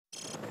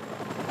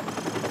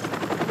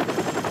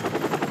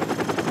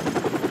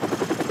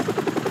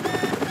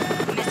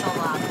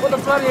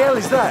bloody hell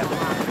is that?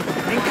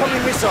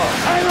 Incoming missile.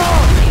 Hang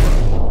on!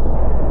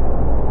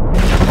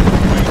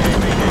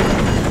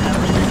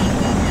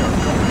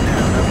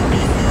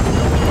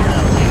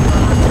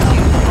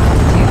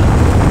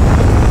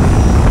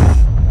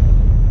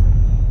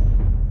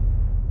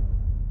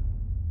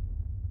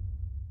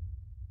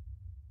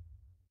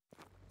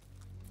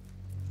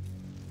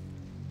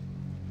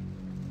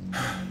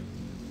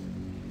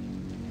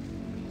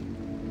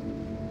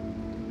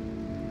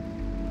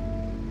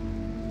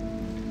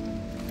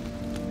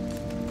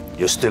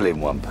 You're still in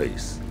one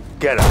piece.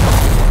 Get up.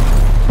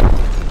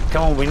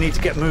 Come on, we need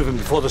to get moving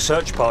before the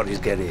search parties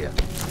get here.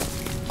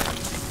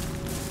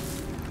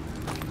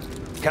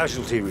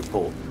 Casualty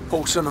report.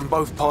 Paulson and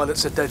both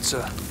pilots are dead,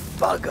 sir.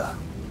 Bugger.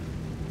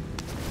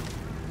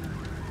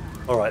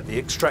 All right, the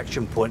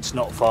extraction point's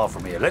not far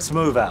from here. Let's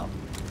move out.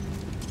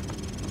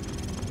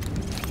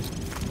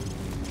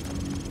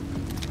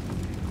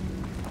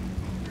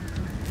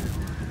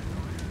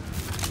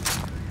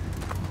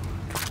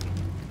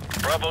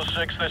 Bravo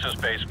 6, this is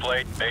base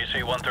plate.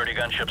 AC-130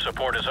 gunship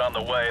support is on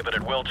the way, but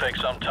it will take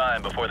some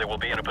time before they will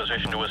be in a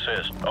position to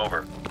assist.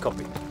 Over.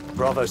 Copy.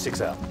 Bravo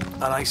 6 out.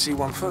 An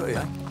AC-130,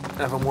 eh?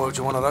 Haven't worked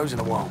with one of those in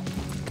a while.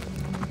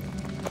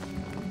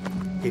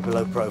 Keep a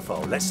low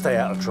profile. Let's stay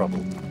out of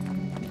trouble.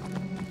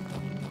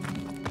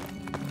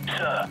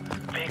 Sir,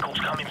 vehicles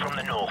coming from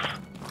the north.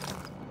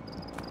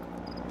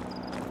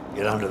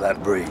 Get under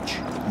that bridge.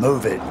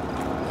 Move it.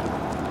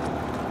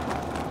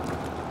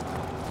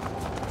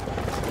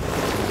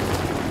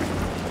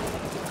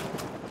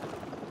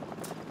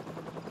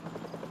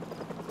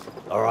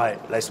 All right,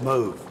 let's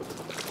move.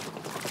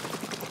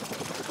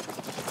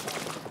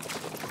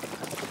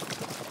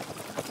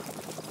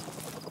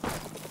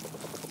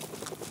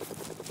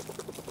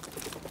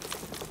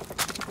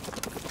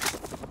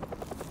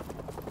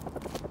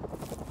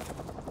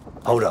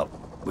 Hold up.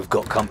 We've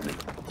got company.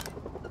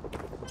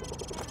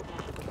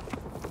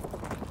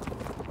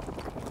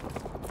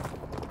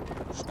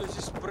 Что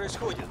здесь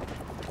происходит?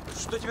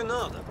 Что тебе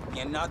надо?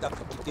 Не надо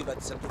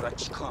прикидываться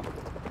дурачком.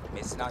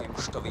 Мы знаем,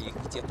 что вы их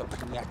где-то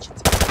прячете.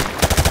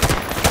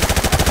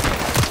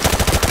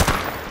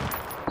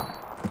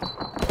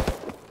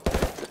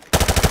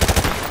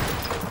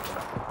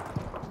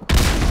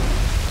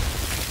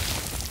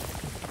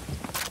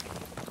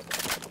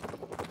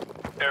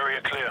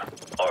 Area clear.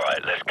 All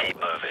right, let's keep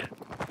moving.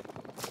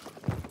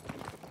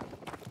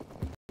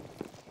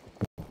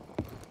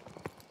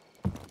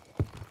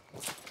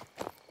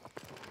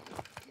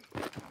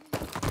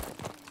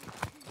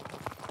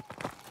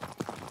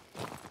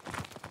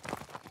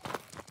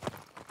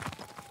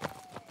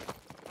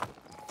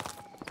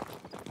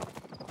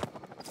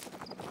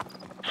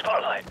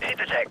 Spotlight, hit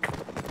the deck.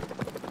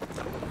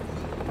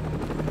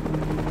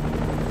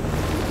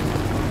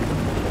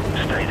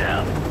 Stay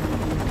down.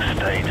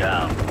 Stay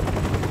down.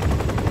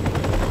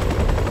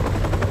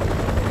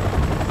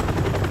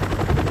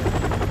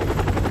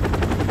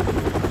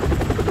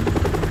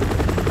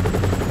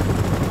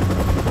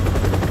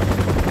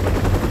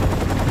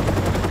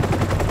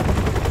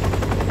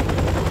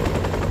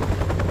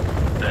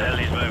 The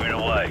heli's moving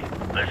away.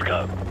 Let's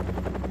go.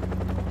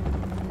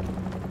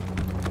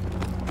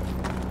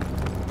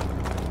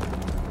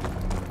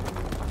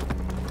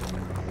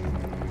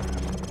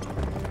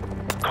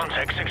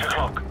 Contact 6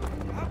 o'clock.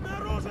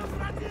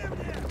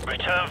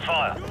 Return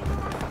fire.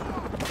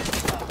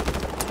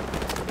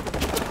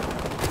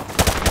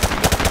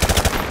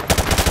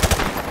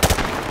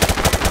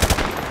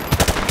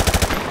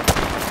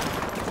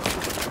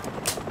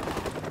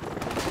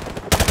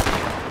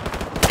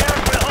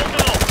 Garrett, hold the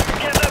door.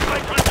 Get that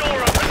basement door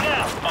open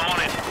now. I'm on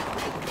it.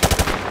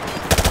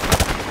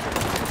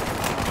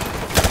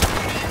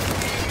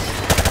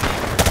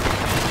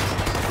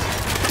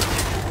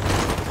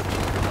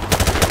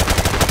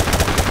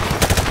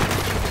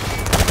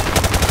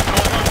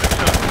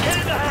 Get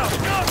in the house.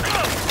 Go,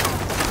 go.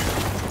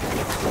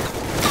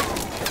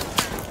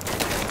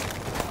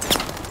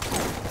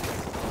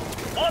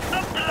 What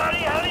the bloody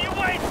hell are you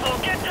waiting for?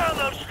 Get down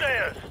those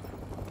stairs.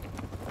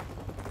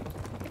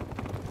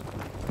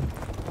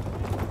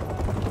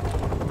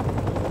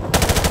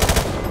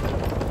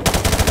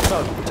 So,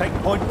 take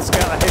point and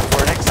scout ahead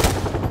for an exit.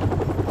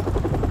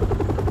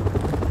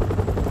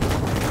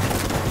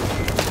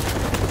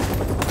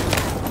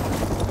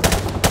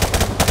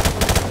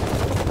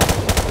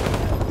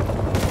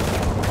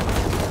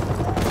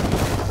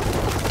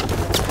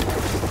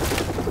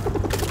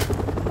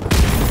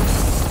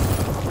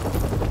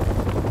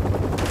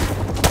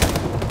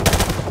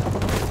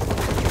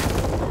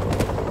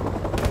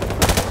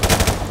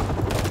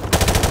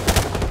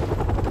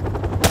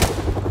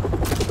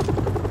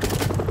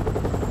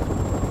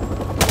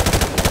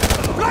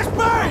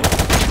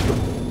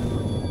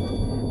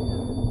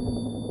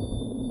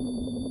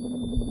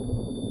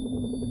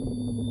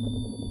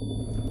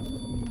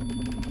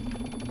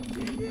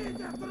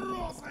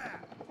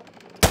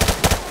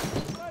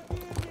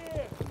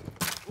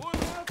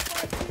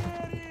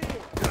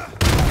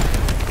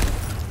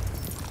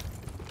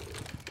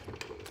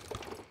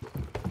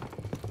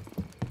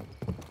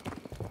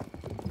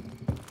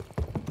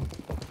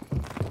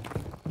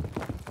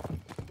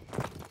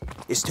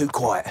 It's too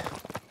quiet.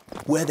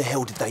 Where the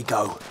hell did they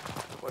go?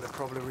 Well, they're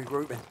probably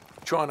regrouping.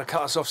 Trying to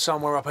cut us off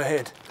somewhere up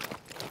ahead.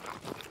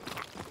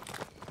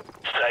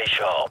 Stay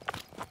sharp.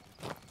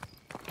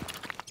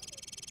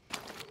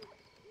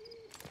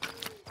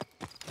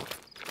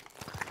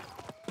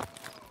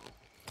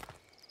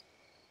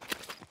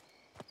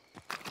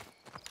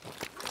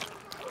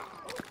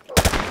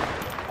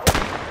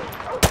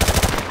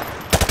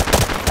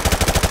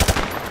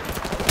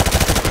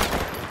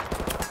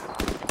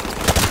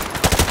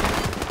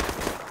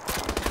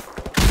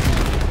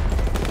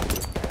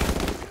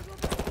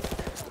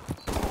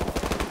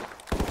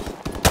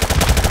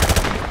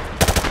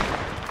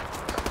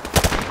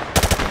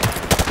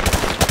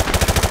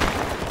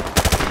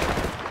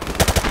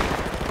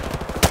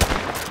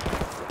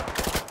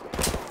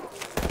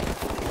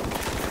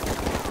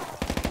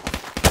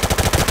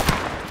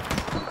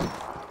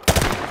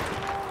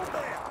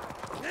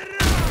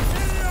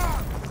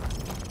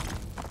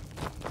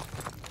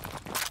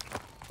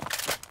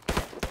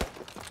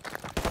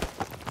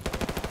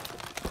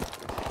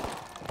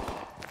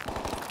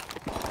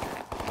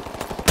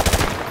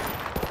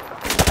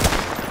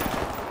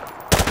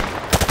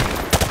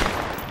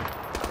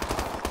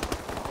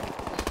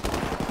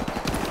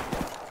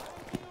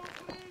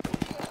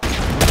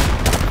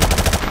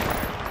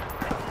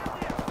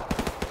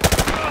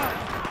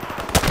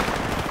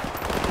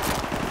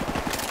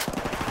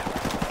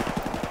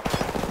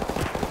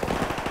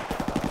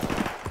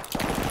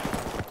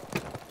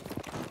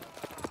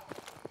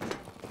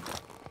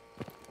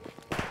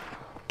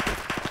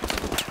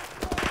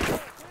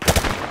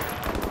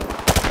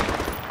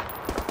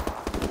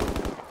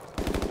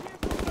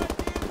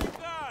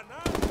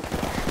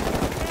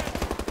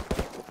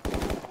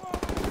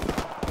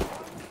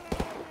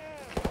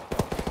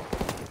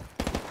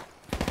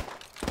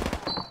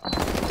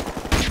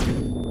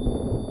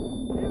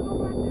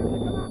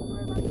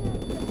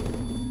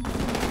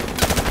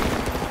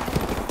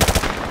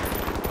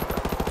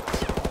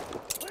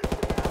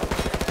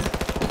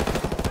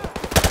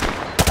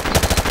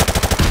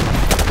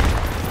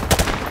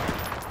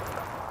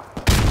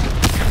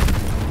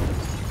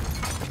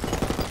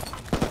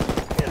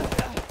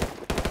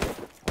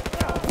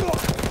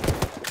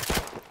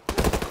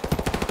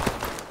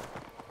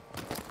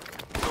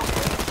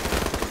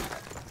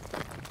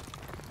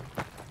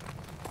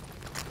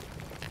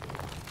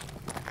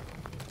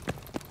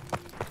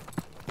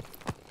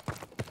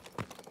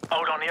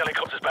 Hold on, the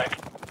helicopter's back.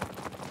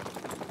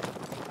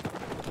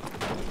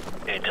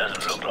 It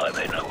doesn't look like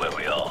they know where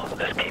we are.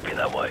 Let's keep it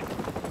that way.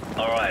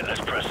 Alright, let's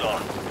press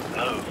on.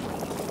 Move.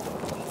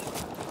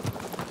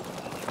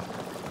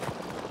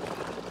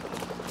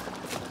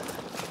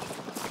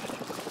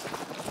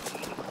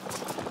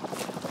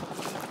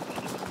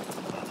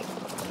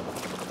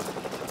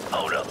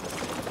 Hold up.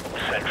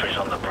 Sentries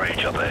on the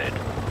bridge up ahead.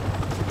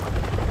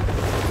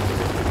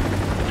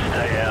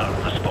 Stay out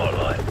of the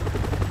spotlight.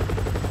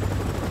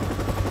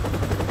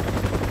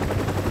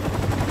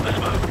 Let's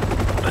move,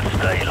 but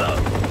stay low.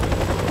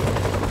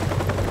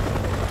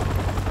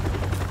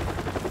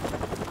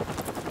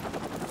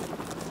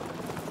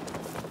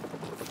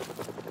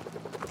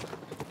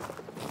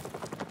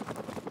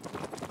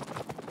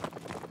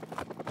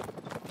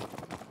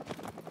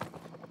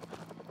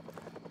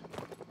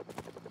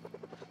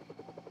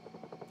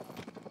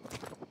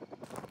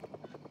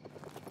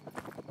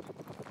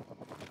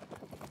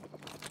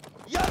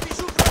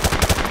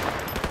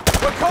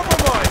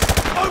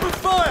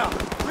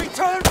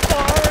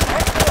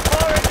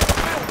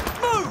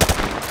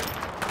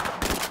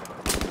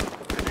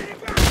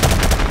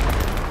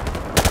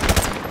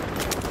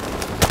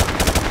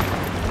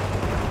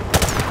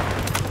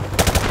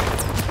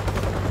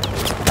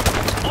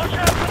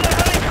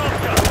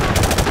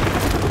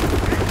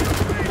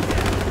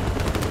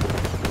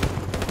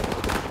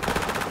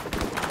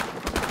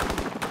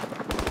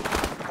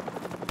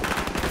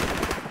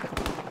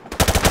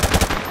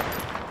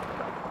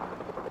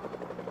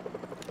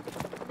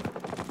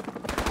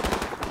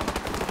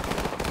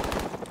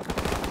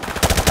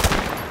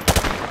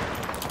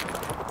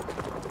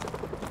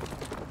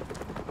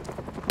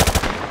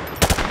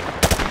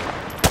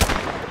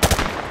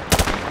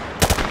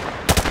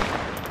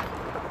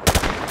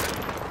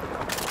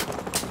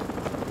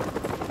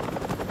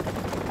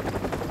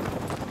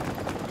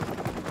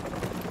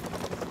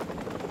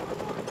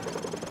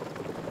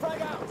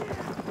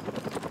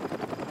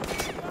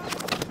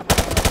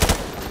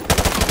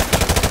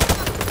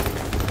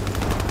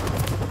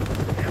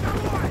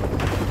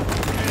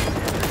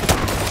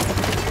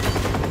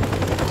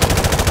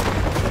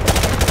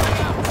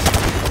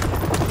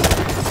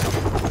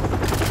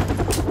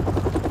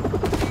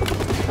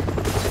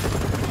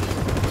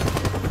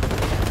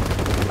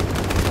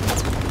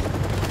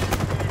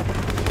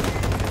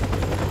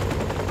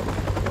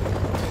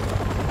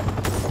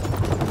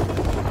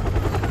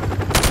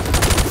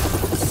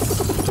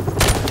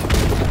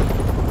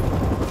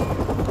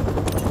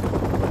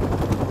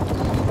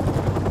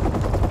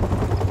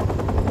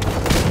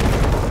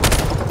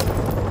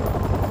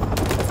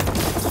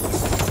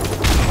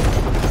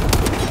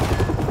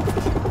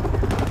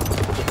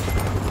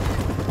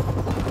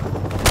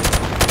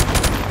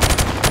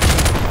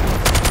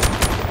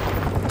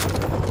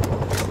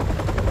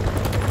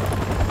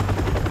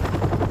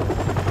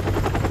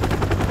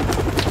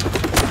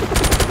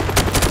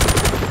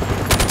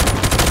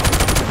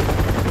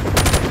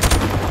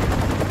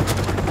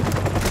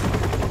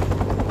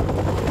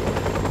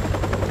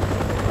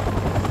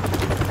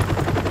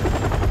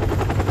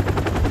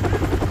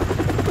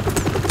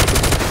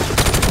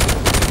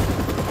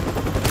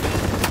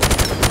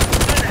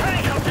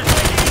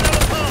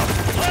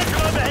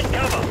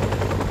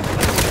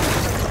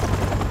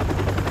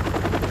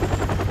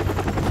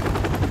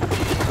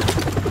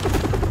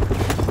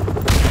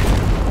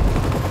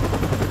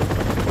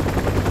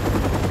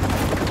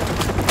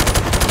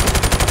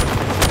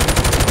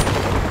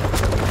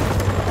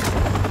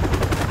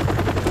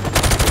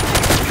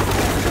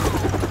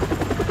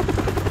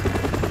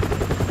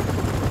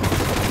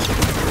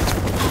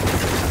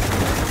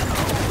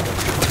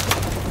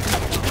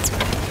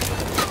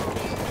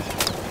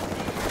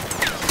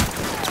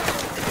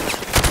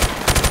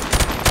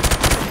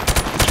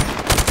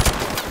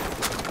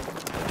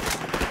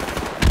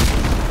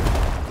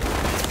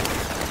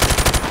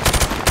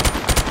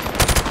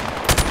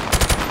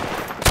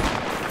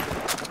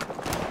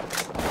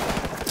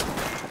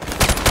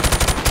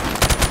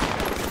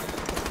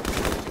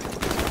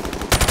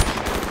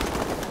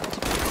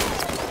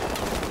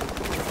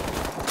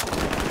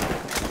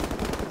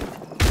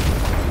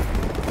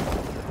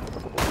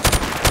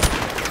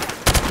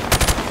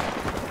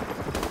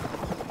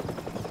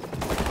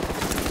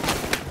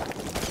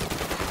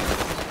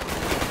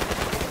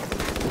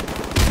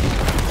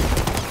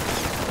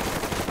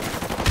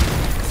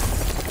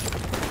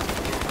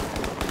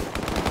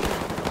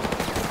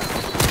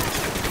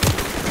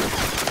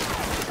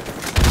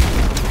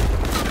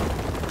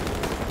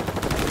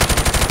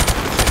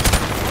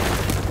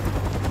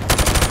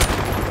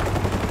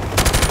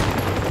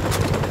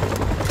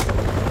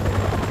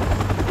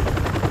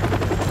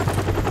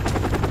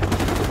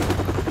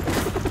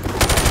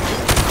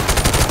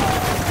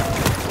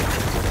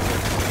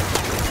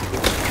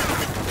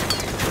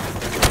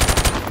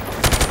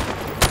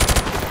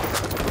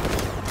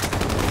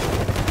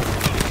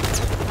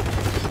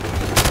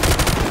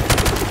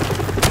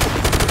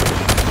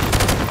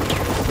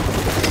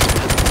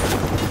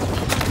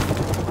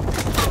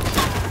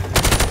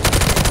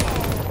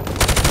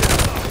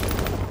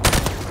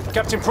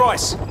 Captain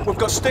Price, we've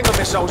got Stinger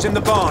missiles in the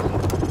barn.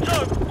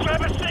 So,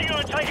 grab a Stinger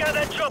and take out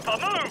that chopper.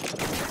 Move!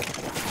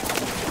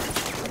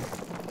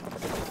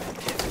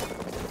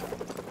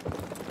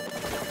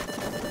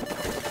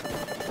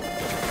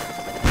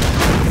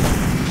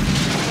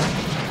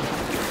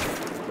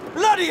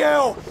 Bloody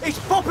hell! He's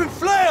popping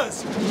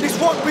flares! This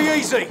won't be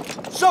easy.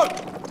 So,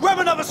 grab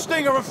another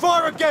Stinger and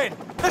fire again.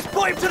 Let's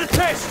put him to the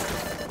test.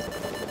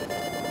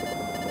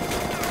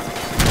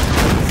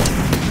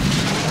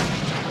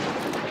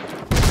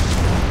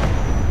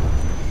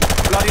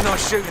 Bloody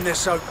nice shooting this,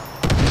 Soap.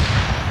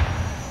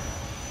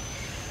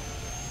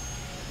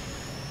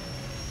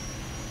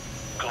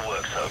 Good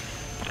work, Soap.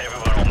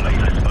 Everyone on me,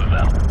 let's move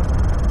out.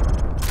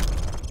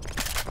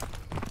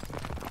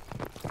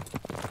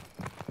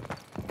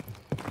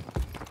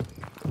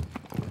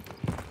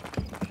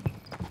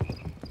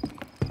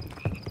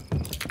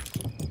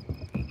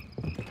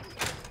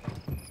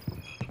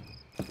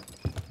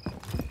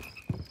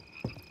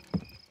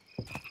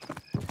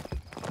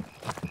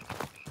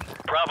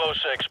 Bravo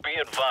 6, be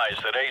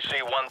advised that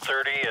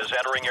AC-130 is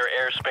entering your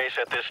airspace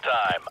at this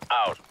time.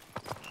 Out.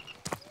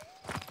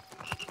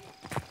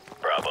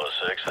 Bravo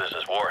 6, this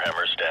is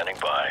Warhammer standing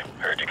by.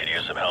 Heard you could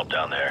use some help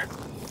down there.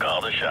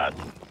 Call the shot.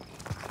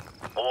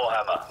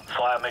 Warhammer,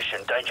 fire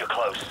mission, danger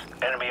close.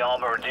 Enemy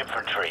armor and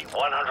infantry,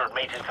 100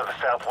 meters to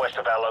the southwest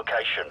of our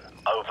location.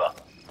 Over.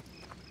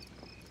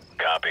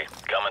 Copy.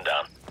 Coming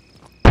down.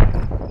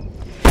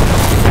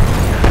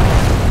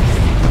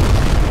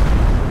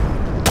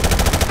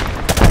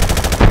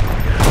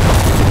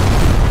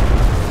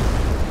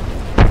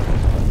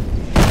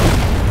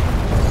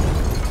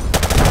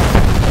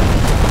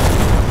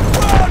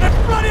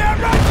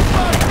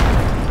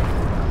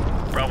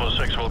 Bravo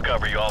 6 will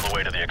cover you all the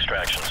way to the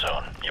extraction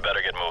zone. You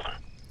better get moving.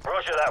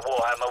 Roger that,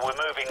 Warhammer.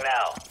 We're moving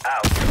now.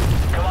 Out.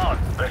 Come on,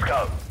 let's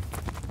go.